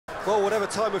Well, whatever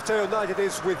time of day or night it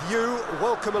is with you,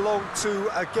 welcome along to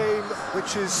a game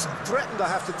which is threatened, I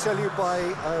have to tell you, by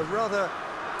a rather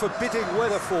forbidding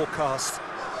weather forecast.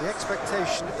 The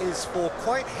expectation is for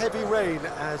quite heavy rain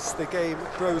as the game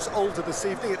grows older this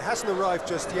evening. It hasn't arrived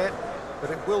just yet, but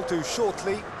it will do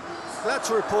shortly. Glad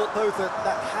to report, though, that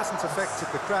that hasn't affected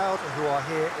the crowd, who are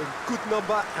here in good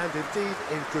number and indeed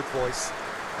in good voice.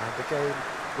 And the game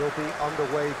will be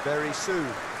underway very soon.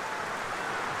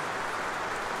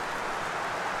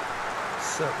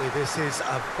 Certainly this is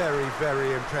a very,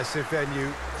 very impressive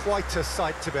venue, quite a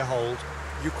sight to behold.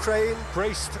 Ukraine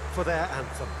braced for their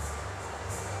anthem.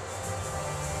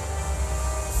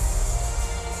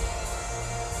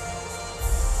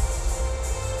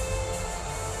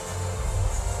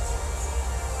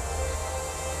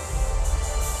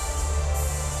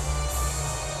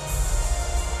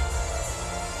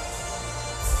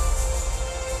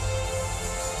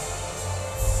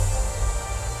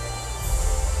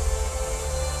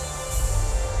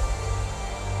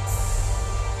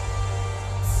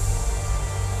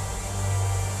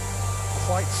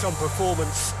 Quite some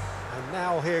performance, and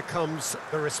now here comes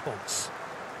the response.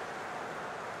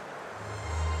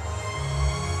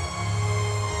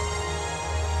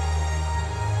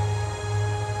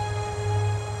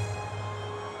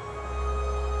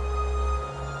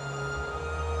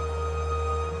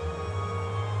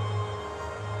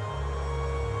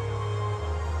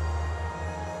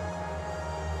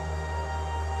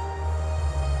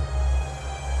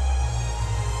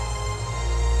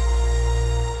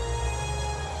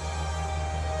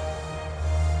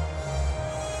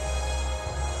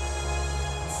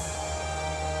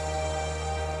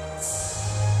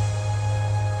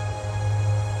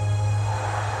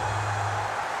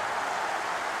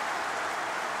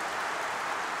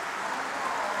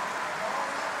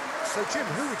 So, Jim,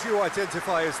 who would you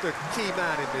identify as the key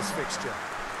man in this fixture?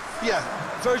 Yeah,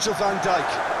 Virgil van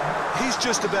Dijk. He's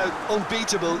just about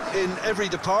unbeatable in every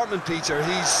department, Peter.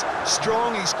 He's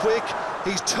strong, he's quick,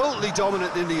 he's totally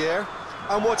dominant in the air.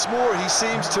 And what's more, he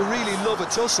seems to really love a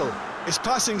tussle. His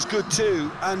passing's good too,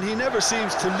 and he never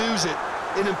seems to lose it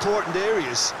in important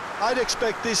areas. I'd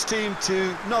expect this team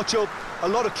to notch up a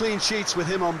lot of clean sheets with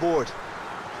him on board.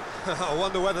 I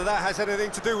wonder whether that has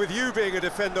anything to do with you being a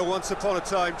defender once upon a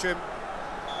time, Jim.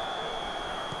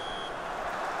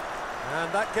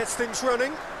 And that gets things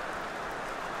running.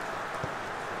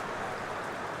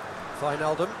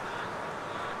 Wijnaldum.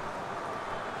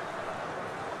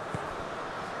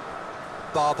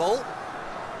 Babel.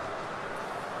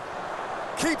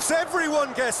 Keeps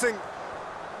everyone guessing.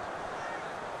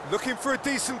 Looking for a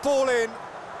decent ball in.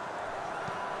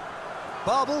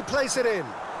 Babel plays it in.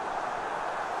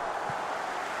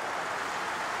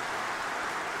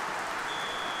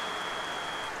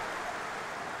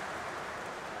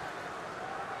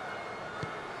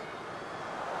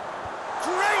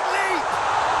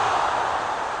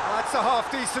 That's a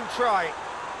half-decent try.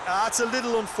 That's a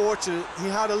little unfortunate. He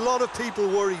had a lot of people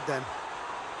worried then.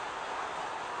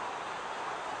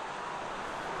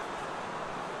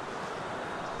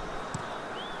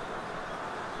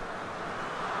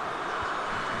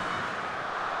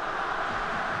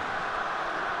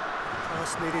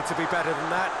 Pass needed to be better than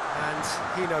that,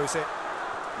 and he knows it.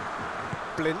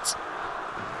 Blint.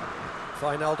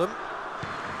 Wijnaldum.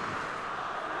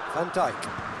 Van Dijk.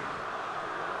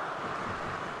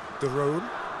 De Roon.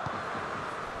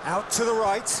 Out to the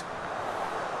right.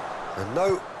 And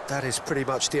no, that is pretty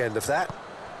much the end of that.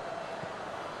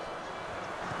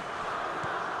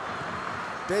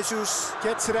 Bezus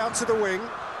gets it out to the wing.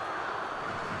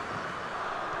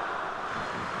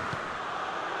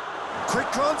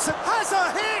 Quick glance and has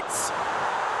a hit!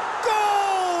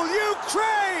 Goal,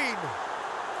 Ukraine!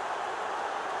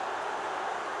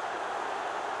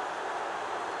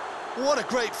 What a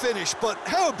great finish, but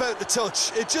how about the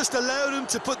touch? It just allowed him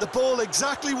to put the ball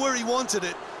exactly where he wanted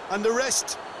it, and the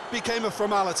rest became a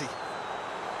formality.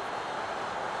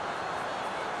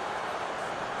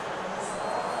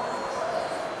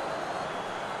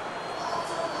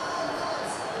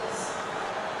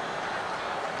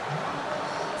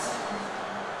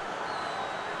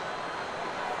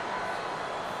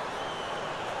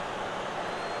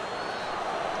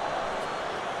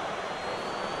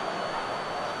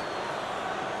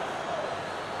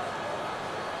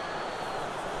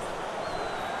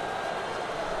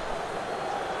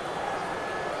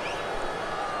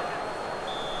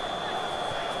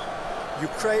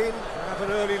 Ukraine have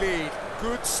an early lead.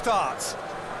 Good start.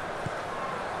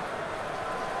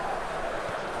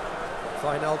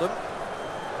 Wijnaldum.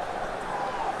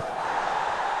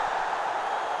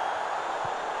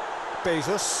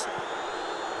 Bezus.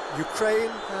 Ukraine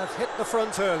have hit the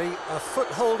front early, a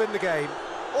foothold in the game.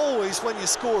 Always when you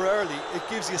score early, it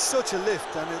gives you such a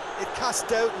lift, and it casts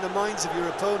doubt in the minds of your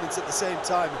opponents at the same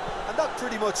time. And that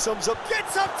pretty much sums up.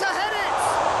 Gets up to head it!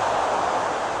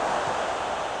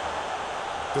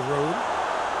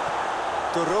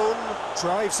 Daron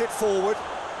drives it forward.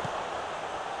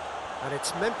 And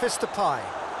it's Memphis Depay.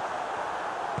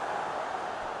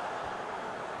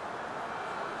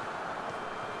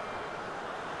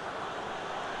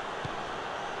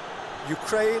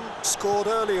 Ukraine scored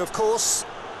early, of course,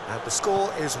 and the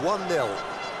score is 1-0.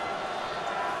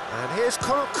 And here's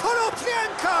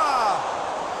Konoplyanka!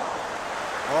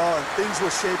 Oh, and things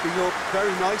were shaping up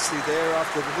very nicely there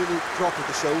after the little drop of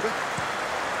the shoulder.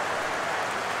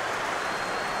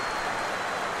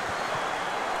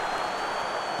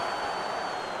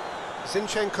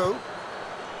 Zinchenko.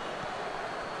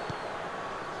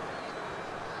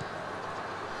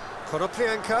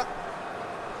 Konoplyanka.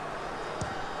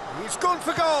 He's gone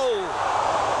for goal!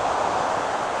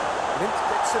 Lint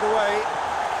gets it away.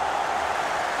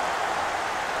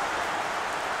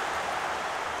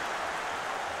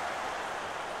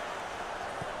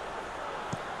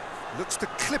 Looks to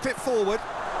clip it forward.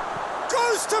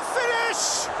 Goes to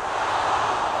finish!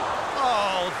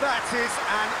 Oh, that is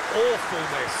an awful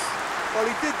miss. Well,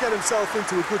 he did get himself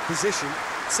into a good position,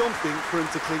 something for him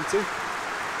to cling to.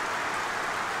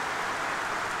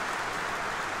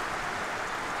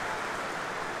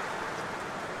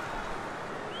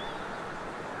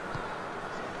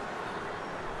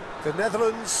 The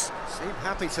Netherlands seem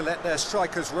happy to let their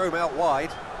strikers roam out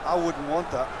wide. I wouldn't want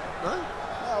that. No?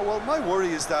 No, well, my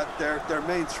worry is that their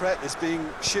main threat is being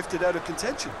shifted out of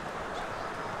contention.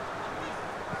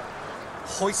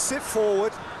 Hoists it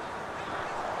forward.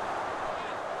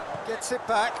 Gets it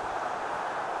back.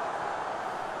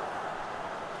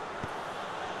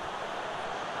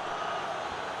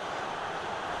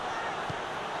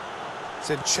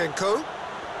 Zinchenko.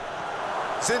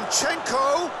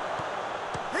 Zinchenko!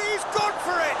 He's gone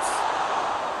for it!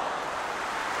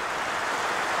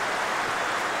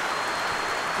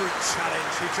 Good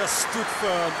challenge, he just stood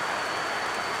firm.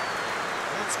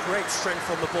 That's great strength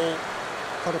on the ball.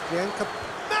 Konoplyanka.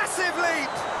 Massive leap!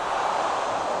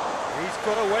 He's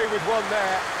got away with one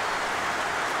there.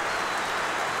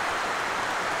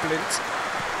 Blint.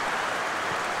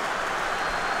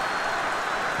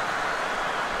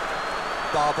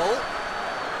 Babel.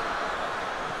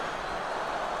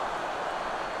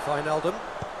 Wijnaldum.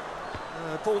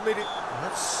 Ball needed.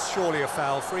 That's surely a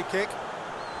foul. Free kick.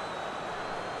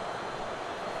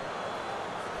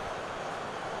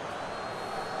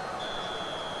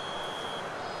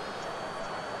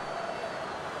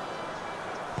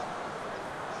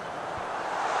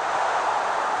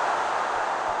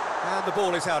 And the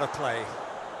ball is out of play.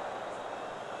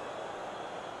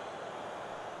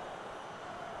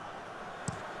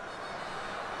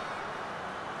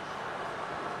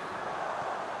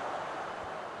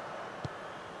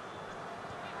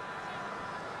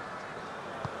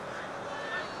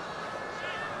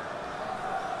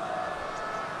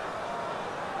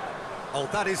 Oh,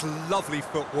 that is lovely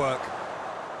footwork.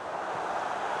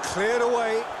 Cleared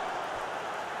away.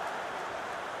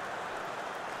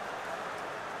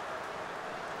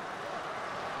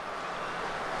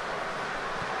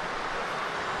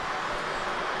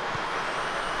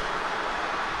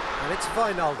 And it's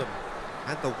Wijnaldum.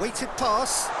 And the weighted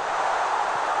pass.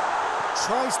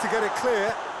 Tries to get it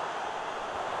clear.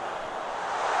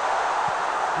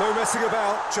 No messing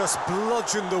about, just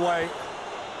bludgeoned away.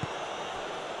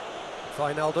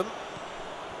 Wijnaldum.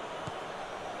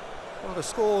 Well, the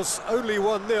score's only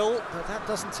 1-0, but that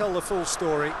doesn't tell the full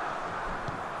story.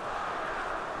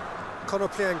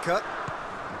 Konoplyanka.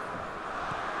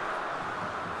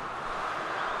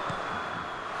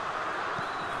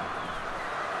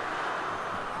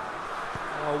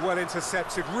 Oh, well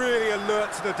intercepted, really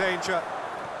alert to the danger.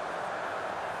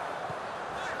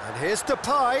 And here's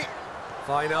Depay.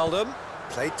 Wijnaldum,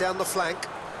 played down the flank.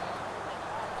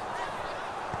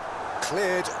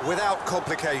 Cleared without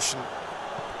complication.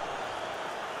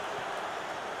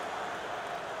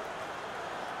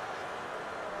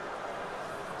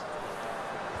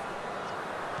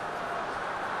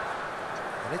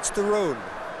 And it's Daron.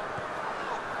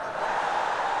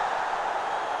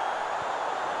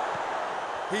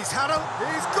 He's had him,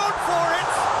 he's gone for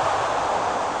it!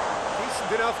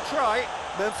 Decent enough try.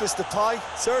 Memphis Depay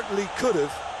certainly could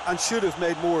have and should have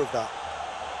made more of that.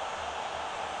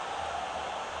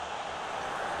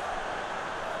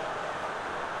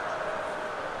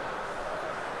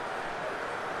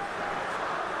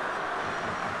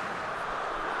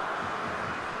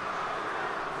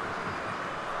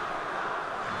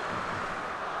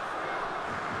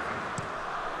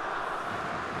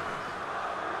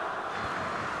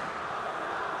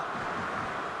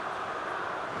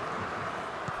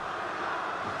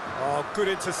 Good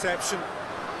interception.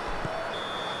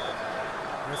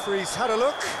 Referee's had a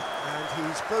look, and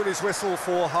he's blown his whistle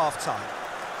for half-time.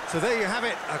 So there you have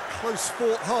it, a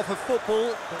close-fought half of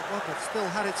football, but one that still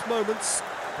had its moments,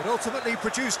 but ultimately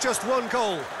produced just one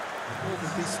goal. A more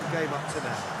than decent game up to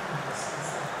now.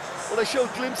 Well, they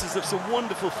showed glimpses of some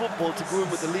wonderful football to go in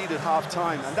with the lead at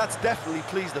half-time, and that's definitely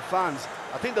pleased the fans.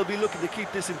 I think they'll be looking to keep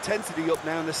this intensity up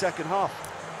now in the second half.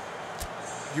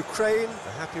 Ukraine,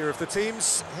 the happier of the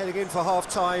teams, heading in for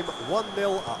half-time,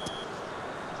 1-0 up.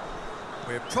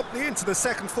 We're promptly into the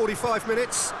second 45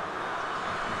 minutes.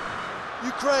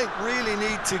 Ukraine really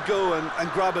need to go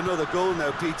and grab another goal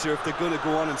now, Peter, if they're going to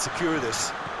go on and secure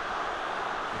this.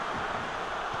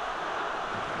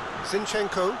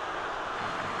 Zinchenko.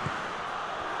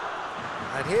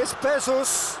 And here's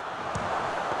Bezos.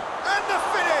 And the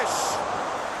finish!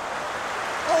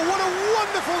 Oh, what a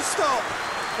wonderful stop!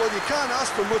 Well, you can't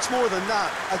ask for much more than that.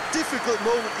 A difficult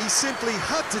moment he simply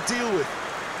had to deal with.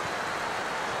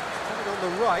 Coming on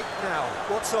the right now.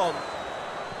 What's on?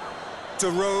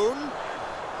 Derone.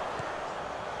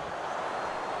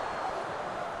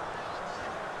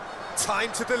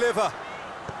 Time to deliver.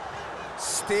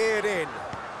 Steered in.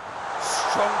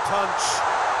 Strong punch.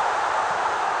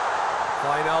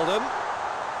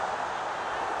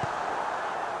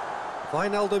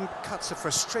 Wijnaldum cuts a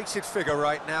frustrated figure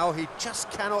right now. He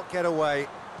just cannot get away.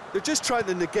 They're just trying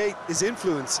to negate his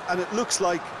influence, and it looks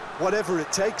like whatever it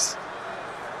takes.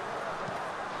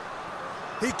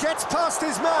 He gets past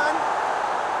his man.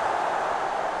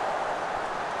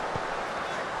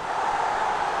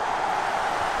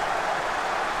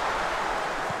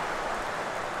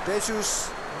 Bezos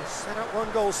has set up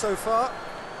one goal so far.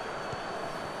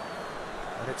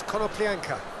 And it's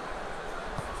Konoplyanka.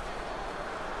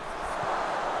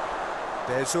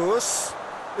 Bezos.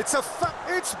 It's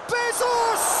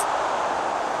Bezos!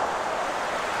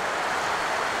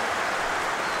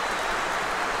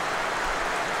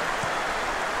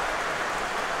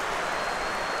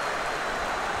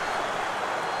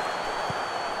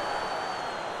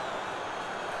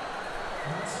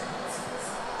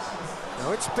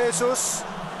 Now it's Bezos.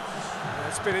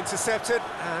 It's been intercepted,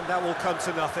 and that will come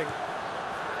to nothing.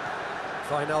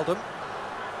 Wijnaldum.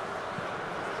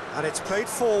 And it's played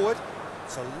forward.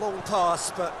 It's a long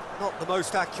pass, but not the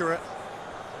most accurate.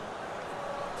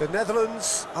 The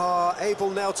Netherlands are able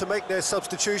now to make their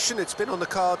substitution. It's been on the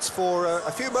cards for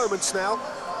a few moments now.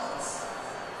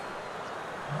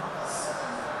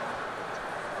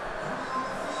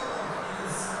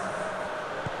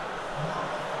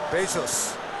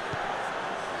 Bezos.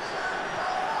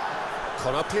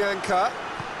 Konoplyanka.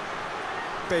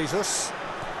 Bezos.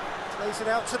 Plays it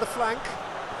out to the flank.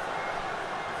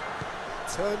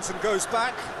 Turns and goes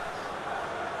back.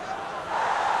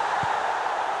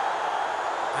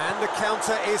 And the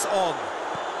counter is on.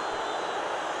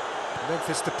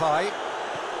 Memphis Depay.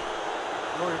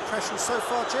 Your impression so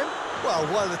far, Jim? Well,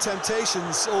 while the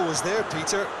temptation's always there,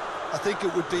 Peter, I think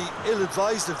it would be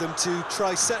ill-advised of them to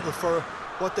try settle for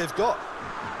what they've got.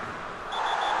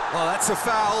 Well, that's a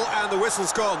foul, and the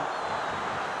whistle's gone.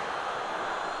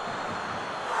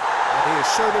 And he has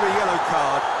shown him a yellow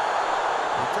card.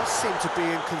 He does seem to be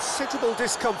in considerable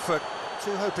discomfort.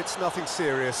 Do hope it's nothing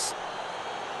serious.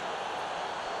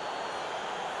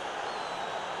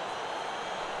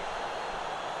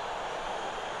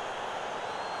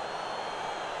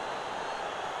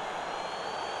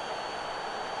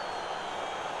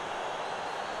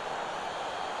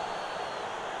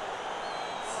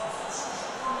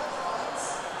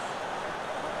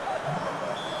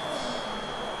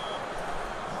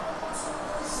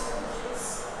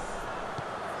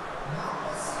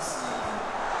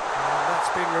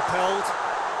 Been repelled.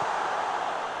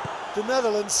 The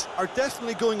Netherlands are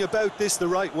definitely going about this the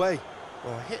right way.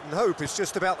 Well, hit and hope is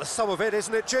just about the sum of it,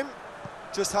 isn't it, Jim?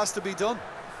 Just has to be done.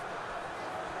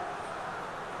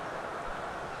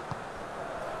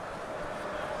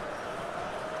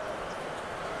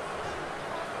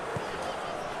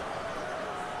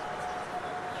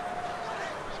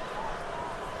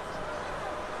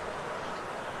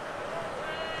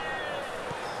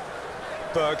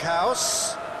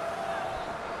 Berghaus.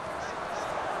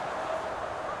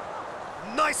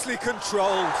 Nicely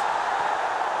controlled.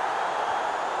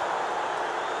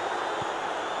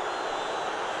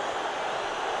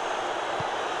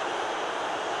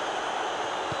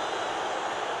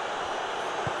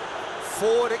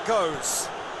 Forward it goes.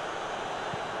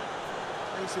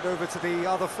 Plays it over to the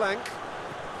other flank.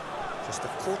 Just a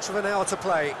quarter of an hour to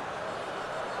play.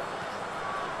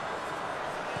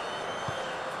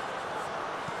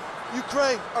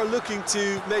 Ukraine are looking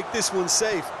to make this one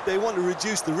safe. They want to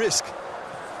reduce the risk.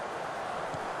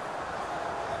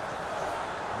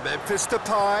 Memphis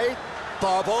Depay,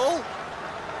 Barbel.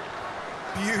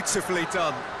 Beautifully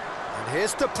done. And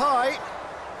here's Depay.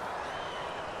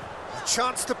 A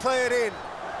chance to play it in.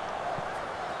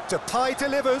 Depay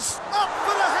delivers. Up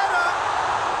for the header!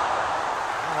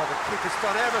 Oh, the keeper's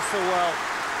done ever so well.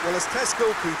 Well, as test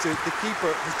goalkeeper, the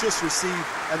keeper has just received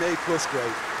an A+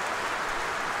 grade.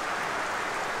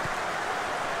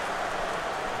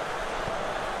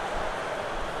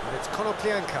 And it's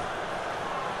Konoplyanka.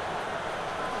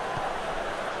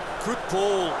 Good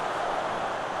ball.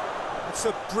 It's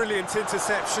a brilliant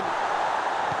interception.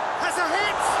 Has a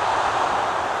hit!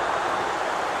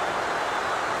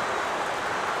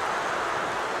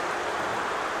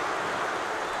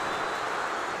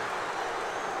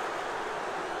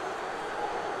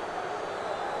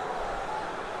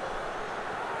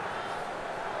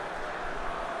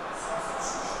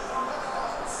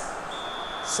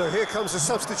 So here comes a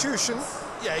substitution.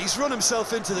 Yeah, he's run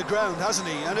himself into the ground, hasn't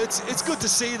he? And it's good to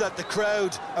see that the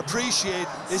crowd appreciate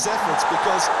his efforts,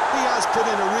 because he has put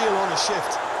in a real honest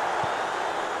shift.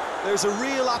 There's a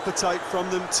real appetite from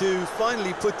them to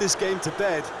finally put this game to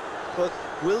bed, but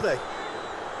will they?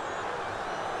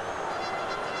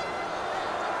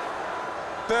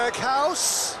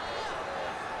 Berghaus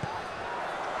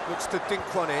looks to dink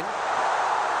one in.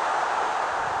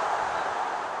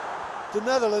 The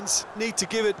Netherlands need to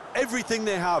give it everything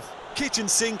they have, kitchen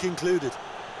sink included.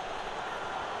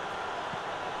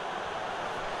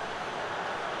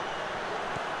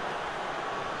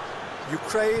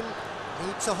 Ukraine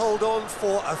need to hold on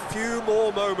for a few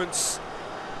more moments.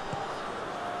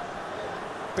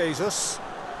 Bezos.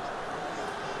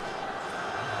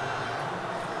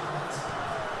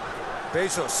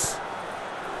 Bezos.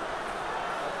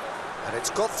 And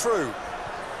it's got through.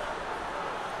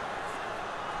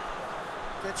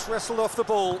 Gets wrestled off the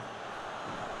ball.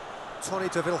 Tony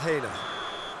de Vilhena.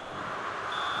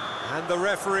 And the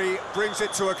referee brings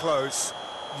it to a close.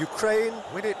 Ukraine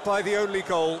win it by the only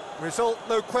goal. Result,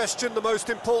 no question, the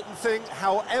most important thing,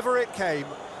 however it came.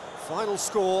 Final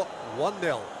score,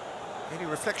 1-0. Any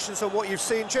reflections on what you've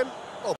seen, Jim?